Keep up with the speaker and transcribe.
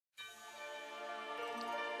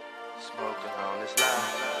Smoking on this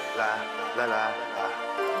la.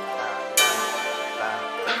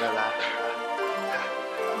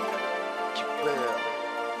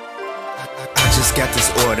 I just got this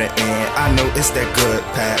order in, I know it's that good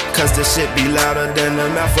pack, cause this shit be louder than the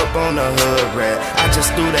mouth up on the hood rat. I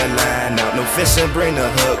just threw that line out, no fishing, bring the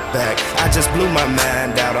hook back. I just blew my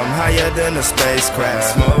mind out, I'm higher than a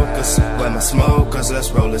spacecraft. Smokers, where my smokers, let's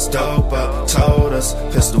roll this dope up. Told us,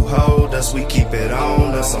 pistol holders, we keep it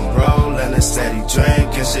on us. I'm rolling and steady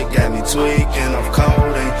drinking, shit got me tweaking. I'm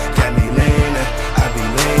codeine, got me leaning, I be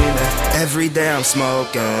leaning. Every day I'm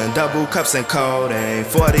smoking, double cups and codeine.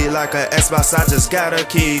 40 like a Xbox, I just gotta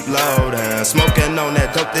keep loading. Smoking on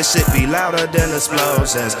that dope, this shit be louder than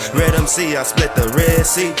explosions. Red MC, I split the Red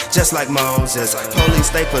Sea, just like Moses. Police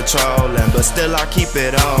stay patrolling, but still I keep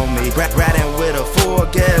it on me. Ratting with a full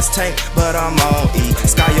gas tank, but I'm on E.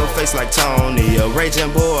 Sky your face like Tony, a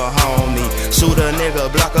raging bull, a homie. Shoot a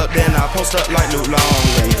nigga, block up, then I post up like Luke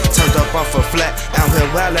Longley. Turned up off a flat, out here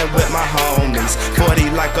wildin' with my homies.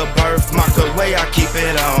 40 like a birthmark, the way I keep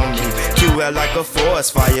it on me. QL like a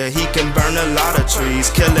forest fire, he can burn a lot of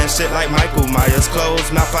trees. Killing shit like Michael Myers,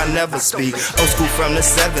 closed mouth, I never speak. Old school from the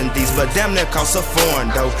 70s, but damn near cost a foreign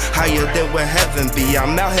though. Higher than where heaven be,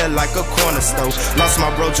 I'm out here like a corner store. Lost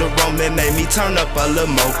my bro Jerome, it made me turn up a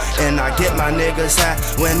little more. And I get my niggas high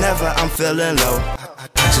whenever I'm feeling low.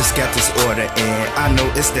 I just got this order in, I know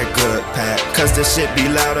it's that good pack, cause this shit be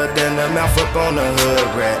louder than the mouth up on the hood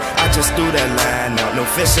rat. I just threw that line out, no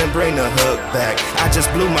fishing, bring the hook back. I just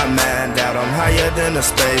blew my mind out, I'm higher than a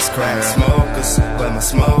spacecraft. Smokers, where my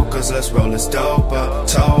smokers, let's roll this dope up.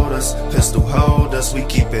 Told us, pistol holders, we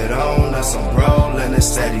keep it on us. I'm rolling and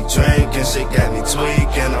steady drinking, shit got me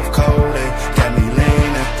tweaking. I'm codeine, got me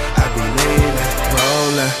leaning, I be leaning.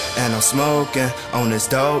 Rolling, and I'm smoking on this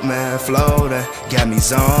dope, man, floating. Got me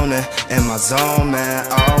zoning, in my zone, man,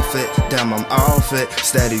 off it. Damn, I'm off it,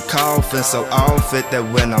 steady coughing, so off it that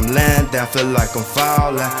when I'm laying down, feel like I'm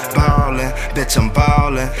falling. Ballin', bitch, I'm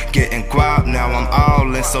ballin', getting guap, now I'm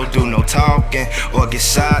all in. So do no talking, or get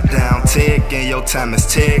shot down, ticking. Your time is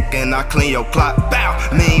ticking, I clean your clock, bow.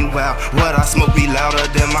 Meanwhile, what I smoke be louder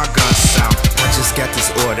than my gun sound. I just got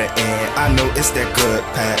this order in, I know it's that good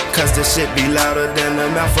pack, cause this shit be louder than the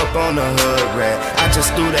mouth up on the hood rat. I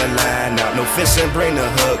just threw that line out, no fishing, bring the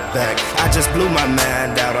hook back. I just blew my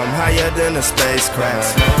mind out, I'm higher than a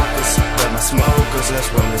spacecraft. Smokers, where my smokers, let's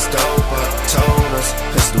roll this dope up. Told us,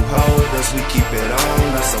 pistol holders, we keep it on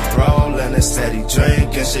us. I'm rolling and steady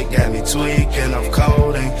drinking, shit got me tweaking. I'm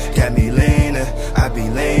codeine, got me leaning.